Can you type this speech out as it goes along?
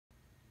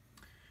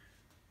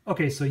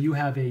Okay, so you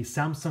have a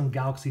Samsung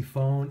Galaxy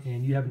phone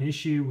and you have an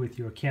issue with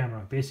your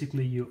camera.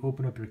 Basically, you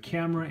open up your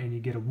camera and you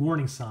get a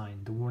warning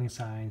sign. The warning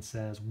sign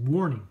says,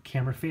 "Warning,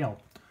 camera failed."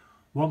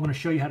 Well, I'm going to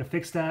show you how to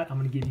fix that. I'm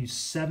going to give you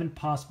 7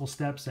 possible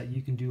steps that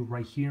you can do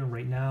right here and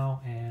right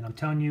now. And I'm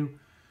telling you,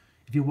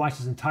 if you watch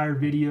this entire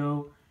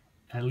video,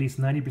 at least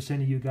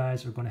 90% of you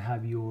guys are going to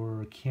have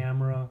your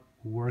camera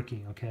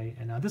working, okay?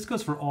 And now this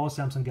goes for all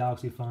Samsung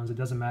Galaxy phones. It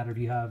doesn't matter if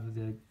you have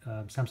the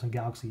Samsung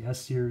Galaxy S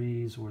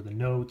series or the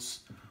Notes,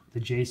 the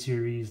J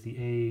series, the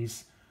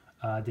A's,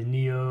 the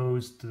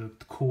Neos, the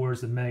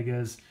Cores, the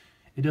Megas.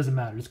 It doesn't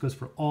matter. This goes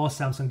for all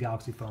Samsung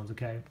Galaxy phones,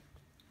 okay?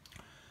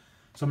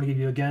 So I'm going to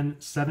give you, again,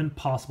 7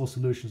 possible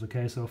solutions,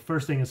 okay? So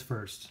first thing is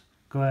first.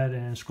 Go ahead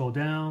and scroll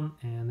down,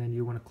 and then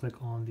you want to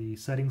click on the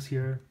settings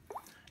here.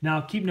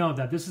 Now, keep note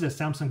that this is a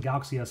Samsung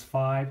Galaxy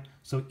S5,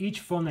 so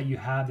each phone that you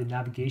have, the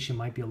navigation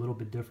might be a little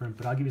bit different,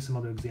 but I'll give you some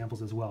other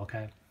examples as well,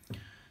 okay?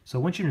 So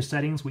once you're in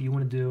settings, what you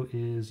want to do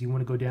is you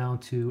want to go down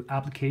to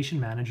Application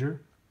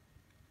Manager.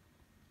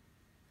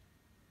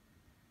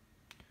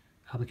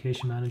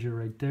 Application Manager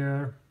right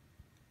there.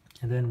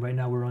 And then right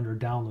now we're under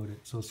Downloaded.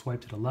 So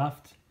swipe to the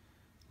left,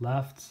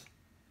 left,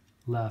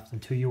 left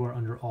until you are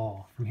under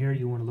All. From here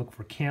you want to look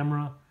for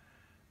Camera.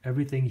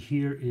 Everything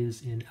here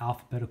is in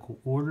alphabetical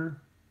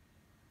order.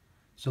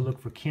 So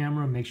look for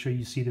Camera, make sure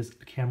you see this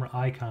camera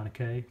icon,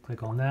 okay?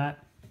 Click on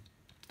that.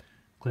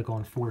 Click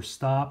on Force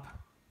Stop,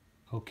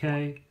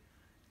 okay.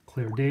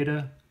 Clear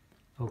Data,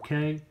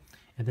 okay.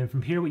 And then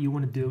from here what you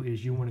want to do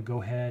is you want to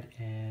go ahead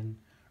and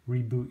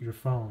reboot your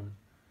phone.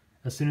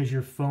 As soon as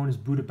your phone is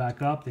booted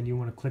back up, then you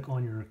want to click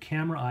on your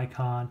camera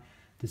icon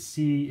to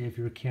see if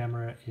your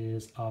camera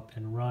is up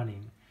and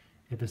running.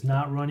 If it's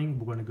not running,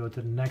 we're going to go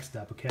to the next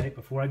step, okay?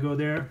 Before I go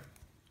there,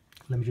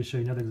 let me just show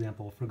you another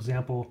example. For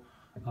example,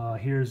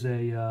 here's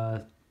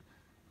this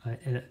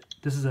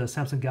is a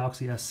Samsung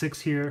Galaxy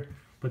S6 here,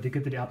 but to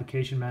get to the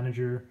Application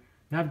Manager,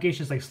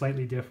 navigation is like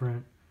slightly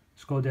different.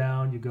 Scroll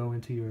down, you go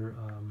into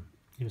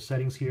your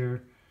settings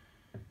here,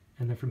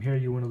 and then from here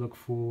you want to look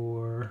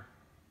for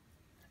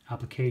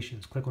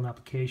Applications. Click on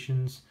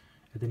Applications,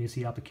 and then you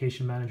see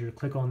Application Manager.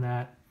 Click on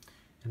that,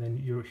 and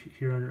then you're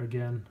here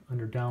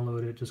under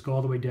Downloaded. Just go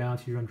all the way down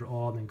to you're under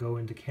All, and then go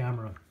into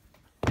Camera.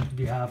 If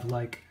you have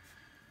like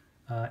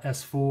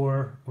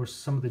S4 or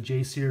some of the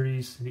J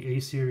series, the A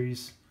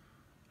series,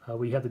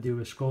 what you have to do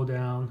is scroll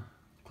down,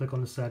 click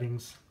on the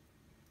settings.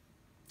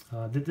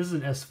 This is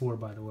an S4,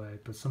 by the way,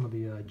 but some of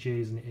the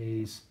J's and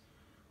A's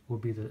will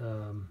be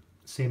the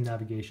same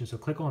navigation. So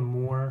click on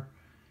More,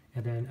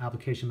 and then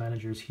Application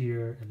Manager is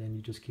here, and then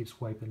you just keep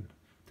swiping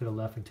to the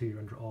left until you're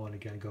under All, and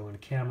again go into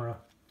Camera,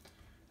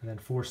 and then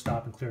Force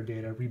Stop and Clear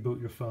Data. Reboot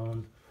your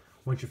phone.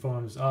 Once your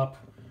phone is up,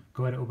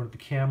 go ahead and open up the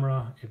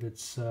camera. If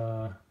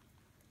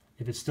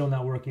it's still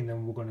not working,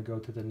 then we're going to go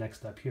to the next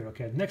step here.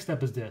 Okay, the next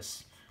step is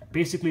this.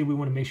 Basically, we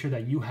want to make sure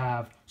that you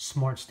have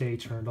Smart Stay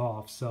turned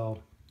off. So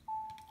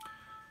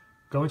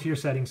go into your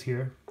settings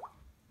here,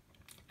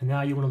 and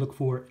now you want to look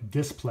for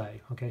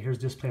Display. Okay, here's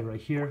Display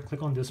right here.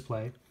 Click on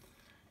Display,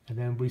 and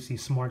then we see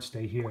Smart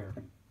Stay here.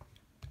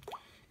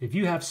 If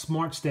you have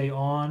Smart Stay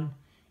on,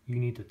 you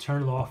need to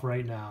turn it off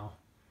right now,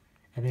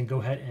 and then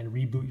go ahead and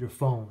reboot your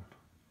phone.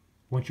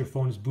 Once your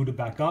phone is booted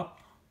back up,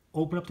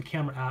 open up the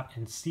camera app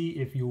and see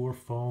if your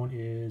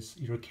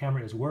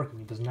camera is working.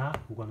 If it does not,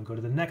 we're going to go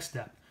to the next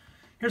step.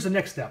 Here's the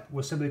next step.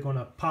 We're simply going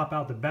to pop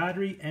out the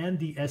battery and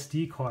the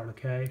SD card,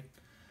 okay?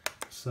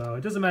 So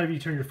it doesn't matter if you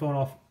turn your phone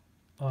off,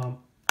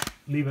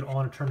 leave it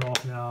on or turn it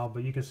off now,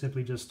 but you can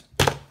simply just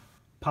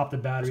pop the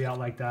battery out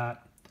like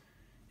that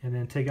and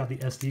then take out the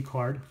SD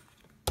card.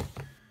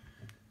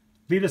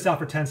 Leave this out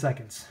for 10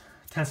 seconds.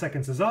 10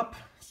 seconds is up.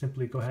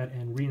 Simply go ahead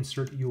and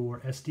reinsert your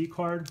SD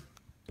card.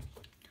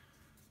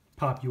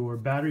 Pop your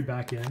battery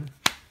back in, and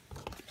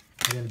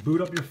then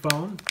boot up your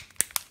phone.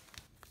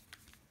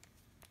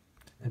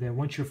 And then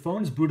once your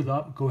phone is booted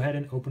up, go ahead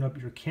and open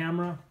up your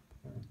camera,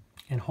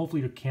 and hopefully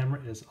your camera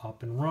is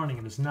up and running.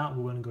 And if it's not,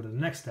 we're going to go to the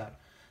next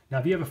step. Now,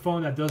 if you have a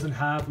phone that doesn't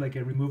have like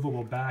a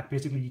removable back,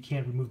 basically you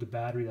can't remove the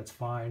battery, that's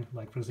fine.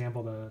 Like for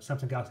example, the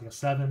Samsung Galaxy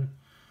S7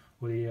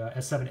 or the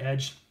S7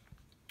 Edge,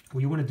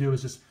 what you want to do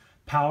is just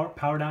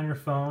power down your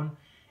phone,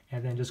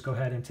 and then just go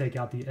ahead and take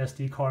out the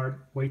SD card,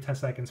 wait 10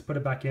 seconds, put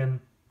it back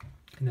in,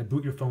 and then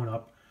boot your phone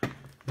up.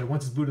 Then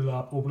once it's booted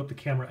up, open up the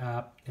camera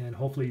app, and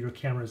hopefully your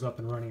camera is up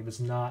and running. If it's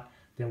not,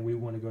 then we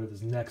want to go to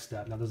this next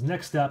step. Now this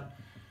next step,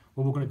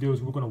 what we're going to do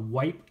is we're going to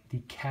wipe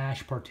the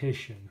cache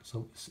partition.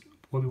 So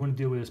what we want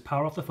to do is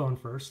power off the phone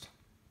first.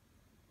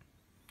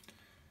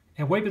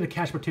 And wiping the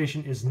cache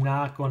partition is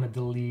not going to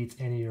delete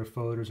any of your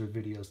photos or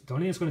videos. The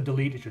only thing it's going to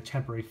delete is your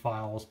temporary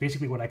files,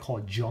 basically what I call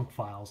junk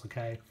files,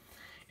 okay?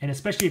 And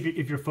especially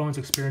if your phone's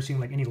experiencing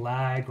like any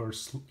lag, or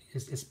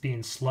it's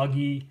being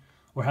sluggy,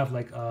 or have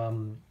like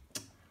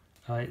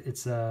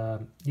it's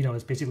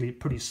basically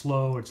pretty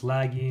slow, or it's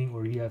lagging,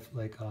 or you have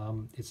like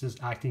it's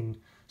just acting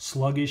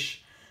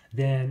sluggish,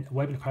 then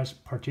wiping the cache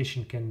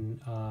partition can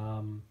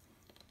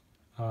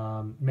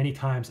many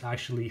times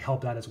actually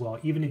help that as well.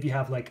 Even if you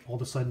have like all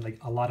of a sudden like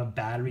a lot of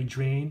battery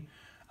drain,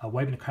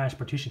 wiping the cache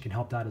partition can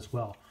help that as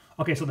well.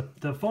 Okay, so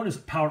the phone is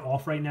powered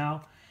off right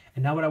now,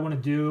 and now what I want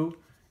to do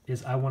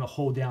is I want to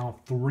hold down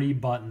 3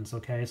 buttons.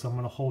 Okay, so I'm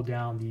going to hold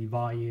down the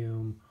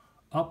volume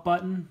up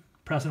button,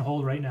 press and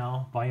hold right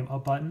now, volume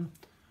up button,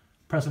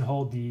 press and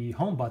hold the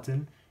home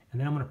button, and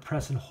then I'm going to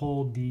press and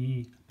hold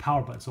the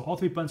power button. So all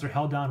 3 buttons are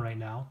held down right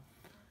now.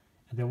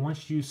 And then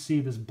once you see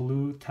this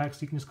blue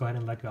text, you can just go ahead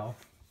and let go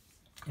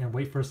and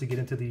wait for us to get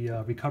into the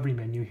recovery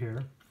menu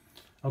here.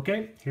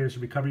 Okay, here's the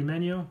recovery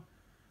menu.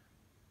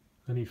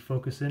 Let me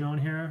focus in on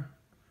here.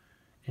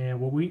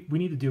 And what we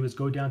need to do is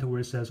go down to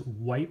where it says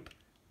wipe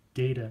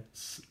data,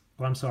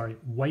 or I'm sorry,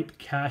 wipe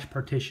cache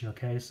partition.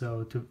 Okay,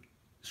 so to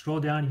scroll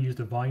down, you use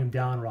the volume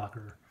down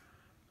rocker.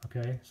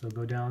 Okay, so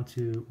go down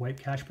to wipe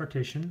cache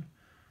partition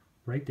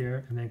right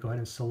there, and then go ahead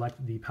and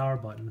select the power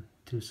button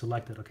to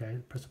select it. Okay,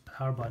 press the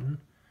power button.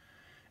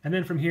 And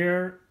then from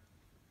here,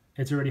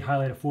 it's already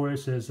highlighted for you. It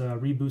says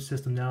reboot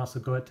system now, so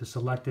go ahead to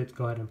select it.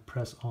 Go ahead and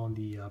press on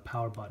the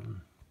power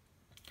button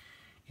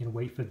and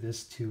wait for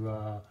this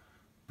to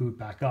boot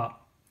back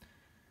up.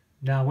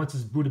 Now, once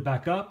it's booted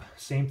back up,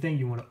 same thing.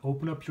 You want to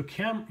open up your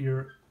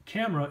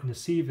camera and to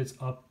see if it's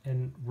up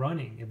and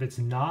running. If it's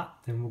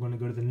not, then we're going to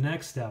go to the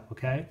next step,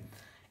 okay?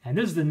 And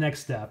this is the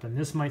next step, and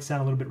this might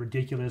sound a little bit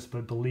ridiculous,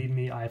 but believe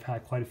me, I've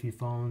had quite a few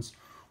phones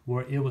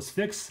where it was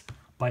fixed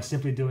by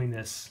simply doing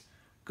this.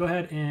 Go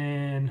ahead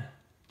and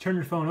turn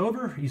your phone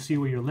over. You see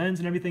where your lens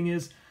and everything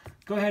is.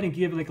 Go ahead and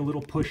give it like a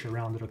little push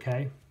around it,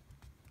 okay?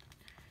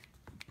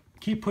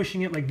 Keep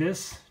pushing it like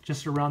this,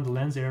 just around the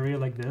lens area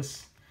like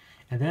this.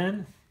 And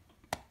then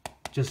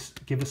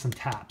just give it some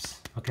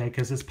taps, okay?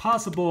 Because it's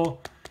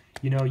possible,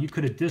 you know, you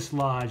could have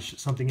dislodged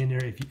something in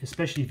there,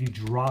 especially if you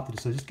dropped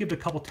it. So just give it a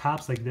couple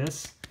taps like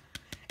this,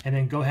 and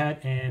then go ahead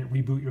and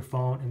reboot your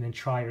phone and then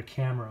try your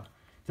camera.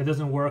 If that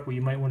doesn't work, what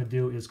you might want to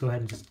do is go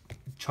ahead and just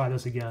try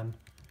this again.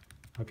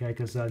 Okay,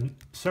 because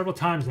several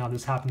times now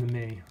this happened to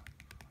me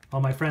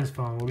on my friend's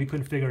phone where we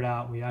couldn't figure it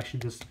out. We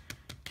actually just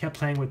kept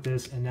playing with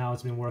this, and now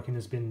it's been working.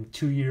 It's been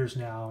 2 years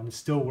now, and it's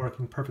still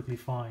working perfectly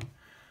fine.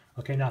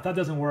 Okay, now if that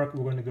doesn't work,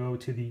 we're going to go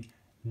to the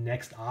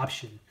next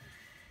option.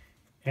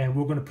 And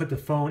we're going to put the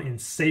phone in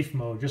safe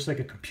mode, just like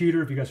a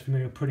computer. If you guys are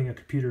familiar with putting a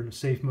computer in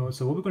safe mode.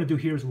 So what we're going to do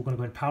here is we're going to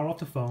go ahead and power off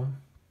the phone.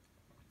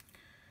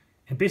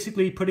 And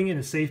basically putting it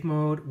in safe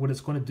mode, what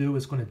it's going to do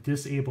is going to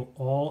disable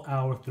all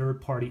our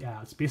third-party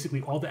apps.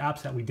 Basically all the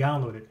apps that we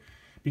downloaded.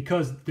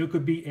 Because there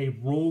could be a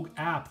rogue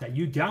app that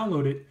you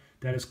downloaded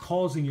that is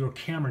causing your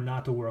camera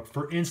not to work.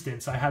 For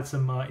instance, I had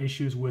some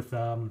issues with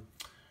Go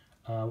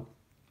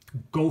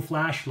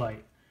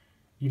Flashlight.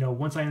 You know,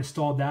 once I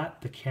installed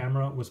that, the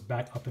camera was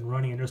back up and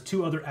running. And there's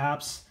 2 other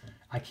apps.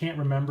 I can't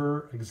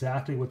remember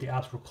exactly what the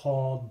apps were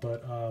called,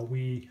 but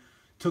we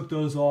took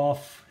those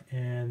off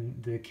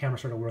and the camera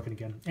started working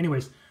again.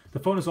 Anyways, the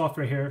phone is off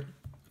right here.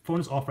 The phone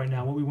is off right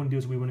now. What we want to do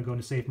is we want to go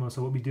into safe mode.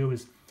 So what we do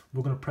is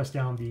we're going to press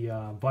down the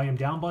volume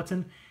down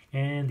button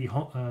and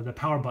the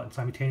power button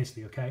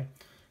simultaneously, okay?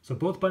 So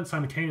both buttons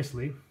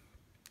simultaneously.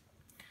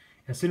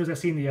 As soon as I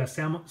see the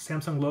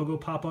Samsung logo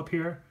pop up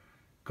here,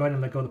 go ahead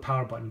and let go of the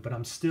power button, but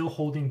I'm still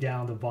holding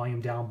down the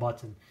volume down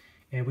button.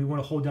 And we want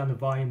to hold down the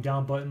volume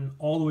down button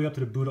all the way up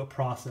to the boot up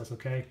process,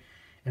 okay?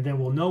 And then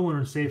we'll know when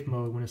we're in safe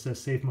mode when it says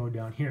safe mode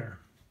down here.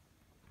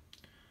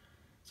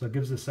 So it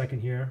gives us a second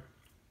here.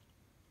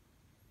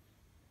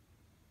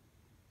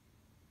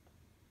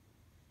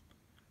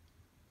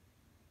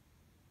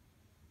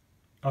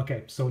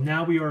 Okay, so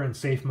now we are in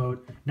safe mode.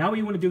 Now what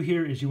you want to do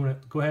here is you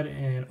want to go ahead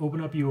and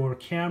open up your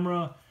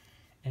camera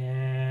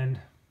and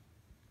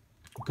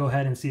go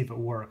ahead and see if it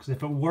works.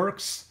 If it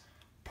works,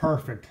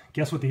 perfect.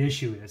 Guess what the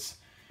issue is?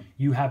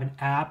 You have an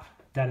app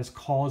that is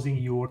causing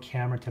your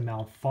camera to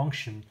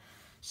malfunction.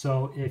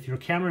 So if your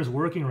camera is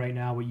working right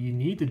now, what you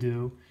need to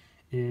do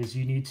is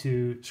you need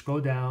to scroll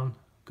down,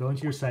 go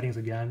into your settings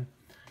again,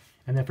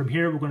 and then from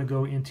here we're going to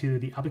go into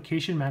the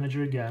application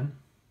manager again.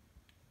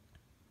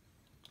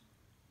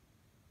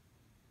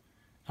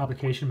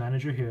 Application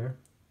manager here.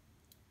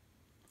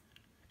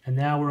 And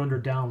now we're under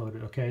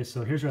downloaded, okay?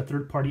 So here's our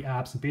third-party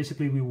apps, and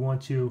basically you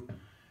want to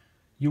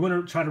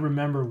try to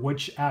remember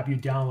which app you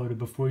downloaded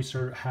before you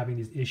start having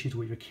these issues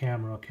with your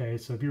camera, okay?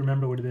 So if you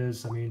remember what it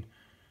is, I mean,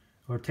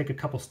 or take a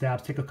couple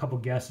stabs, take a couple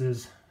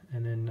guesses,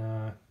 and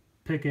then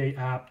pick a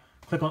app,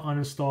 click on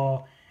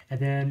uninstall, and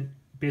then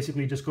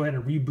basically just go ahead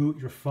and reboot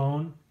your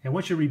phone. And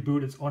once you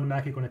reboot, it's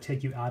automatically going to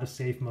take you out of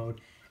safe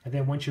mode. And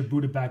then once you're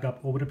booted back up,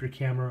 open up your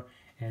camera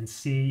and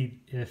see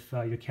if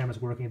your camera's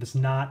working. If it's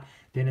not,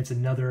 then it's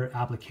another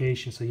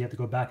application. So you have to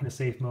go back into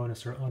safe mode and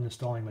start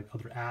uninstalling like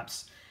other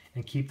apps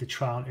and keep the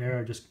trial and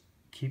error, just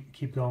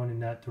keep going in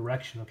that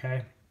direction,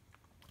 okay?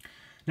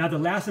 Now the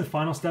last and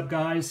final step,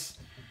 guys,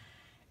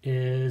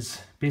 is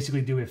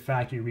basically do a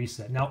factory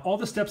reset. Now all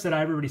the steps that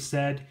I've already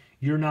said,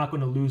 you're not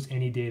going to lose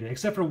any data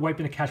except for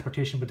wiping the cache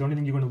partition, but the only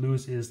thing you're going to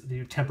lose is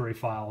your temporary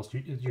files,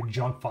 your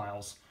junk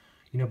files.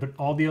 You know, but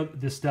all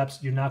the steps,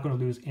 you're not going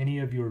to lose any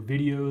of your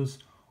videos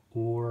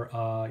or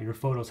your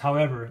photos.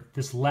 However,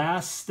 this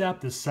last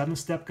step, this 7th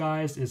step,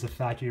 guys, is a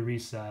factory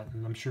reset.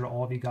 And I'm sure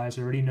all of you guys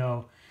already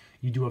know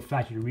you do a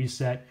factory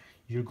reset,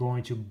 you're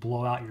going to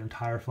blow out your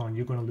entire phone.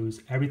 You're going to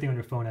lose everything on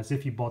your phone as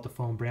if you bought the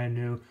phone brand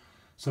new.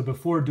 So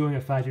before doing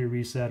a factory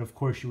reset, of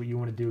course, what you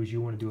want to do is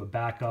you want to do a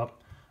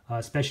backup,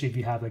 especially if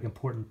you have like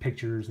important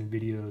pictures and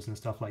videos and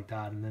stuff like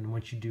that. And then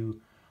once you do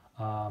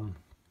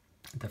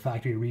the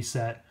factory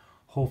reset,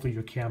 hopefully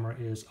your camera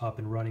is up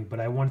and running. But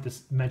I wanted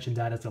to mention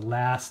that as the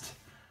last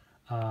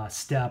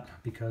step,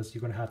 because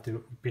you're going to have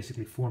to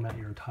basically format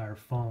your entire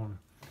phone.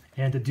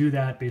 And to do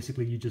that,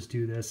 basically you just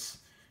do this.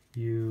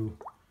 You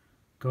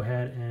go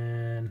ahead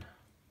and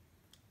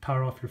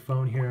power off your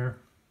phone here.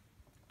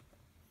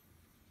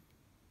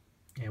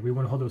 And we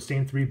want to hold those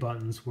same 3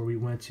 buttons where we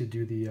went to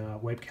do the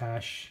wipe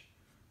cache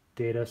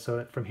data.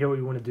 So from here, what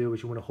you want to do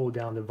is you want to hold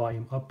down the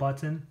volume up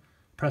button,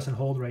 press and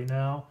hold right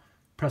now,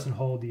 press and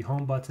hold the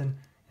home button,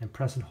 and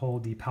press and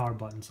hold the power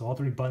button. So all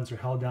 3 buttons are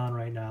held down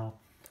right now.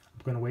 I'm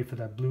going to wait for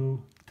that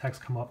blue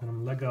text come up and I'm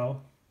going to let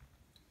go.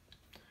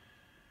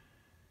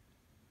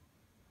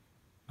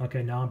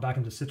 Okay, now I'm back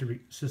into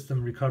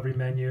system recovery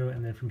menu,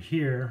 and then from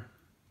here,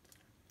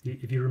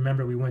 if you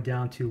remember, we went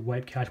down to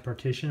wipe cache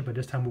partition, but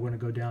this time we're going to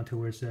go down to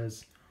where it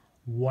says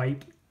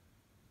wipe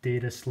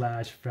data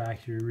 /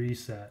 factory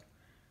reset.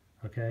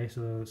 Okay,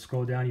 so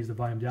scroll down, use the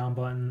volume down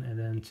button, and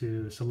then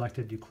to select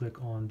it, you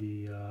click on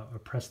the or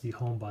press the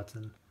home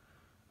button.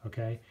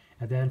 Okay,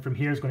 and then from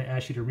here, it's going to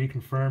ask you to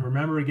reconfirm.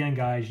 Remember again,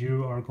 guys,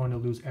 you are going to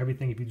lose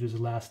everything if you do this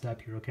last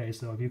step here. Okay,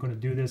 so if you're going to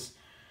do this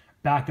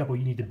backup, well,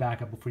 you need to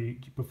back up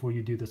before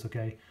you do this.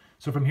 Okay,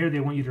 so from here,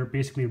 they want you to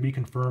basically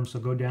reconfirm. So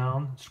go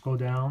down, scroll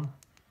down,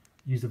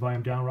 use the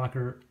volume down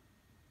rocker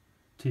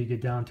till you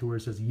get down to where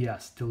it says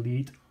yes,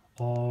 delete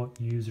all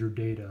user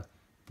data.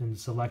 Then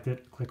select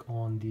it, click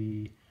on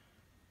the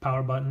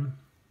power button.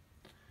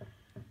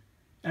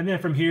 And then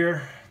from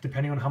here,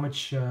 depending on how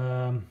much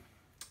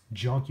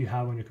junk you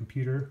have on your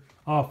computer.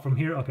 Oh, from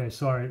here, okay,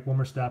 sorry, one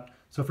more step.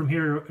 So from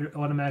here, it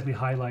automatically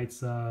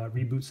highlights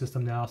reboot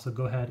system now. So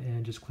go ahead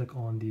and just click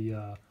on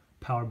the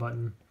power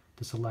button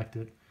to select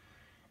it.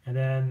 And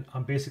then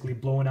I'm basically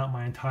blowing out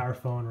my entire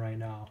phone right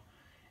now.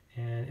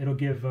 And it'll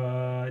give,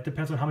 it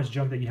depends on how much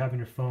junk that you have in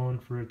your phone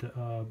for it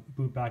to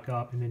boot back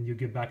up, and then you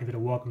get back into the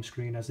welcome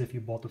screen as if you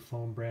bought the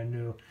phone brand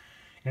new.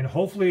 And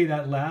hopefully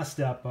that last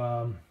step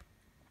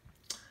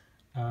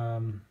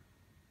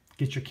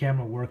gets your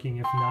camera working.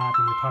 If not,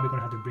 then you're probably going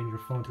to have to bring your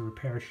phone to a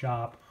repair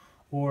shop,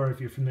 or if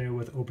you're familiar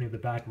with opening the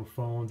back of a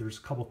phone, there's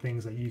a couple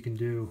things that you can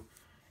do,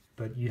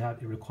 but it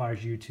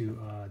requires you to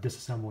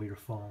disassemble your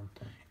phone.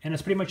 And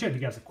that's pretty much it. If you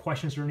guys have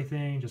questions or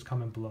anything, just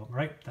comment below. All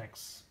right,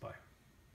 thanks, bye.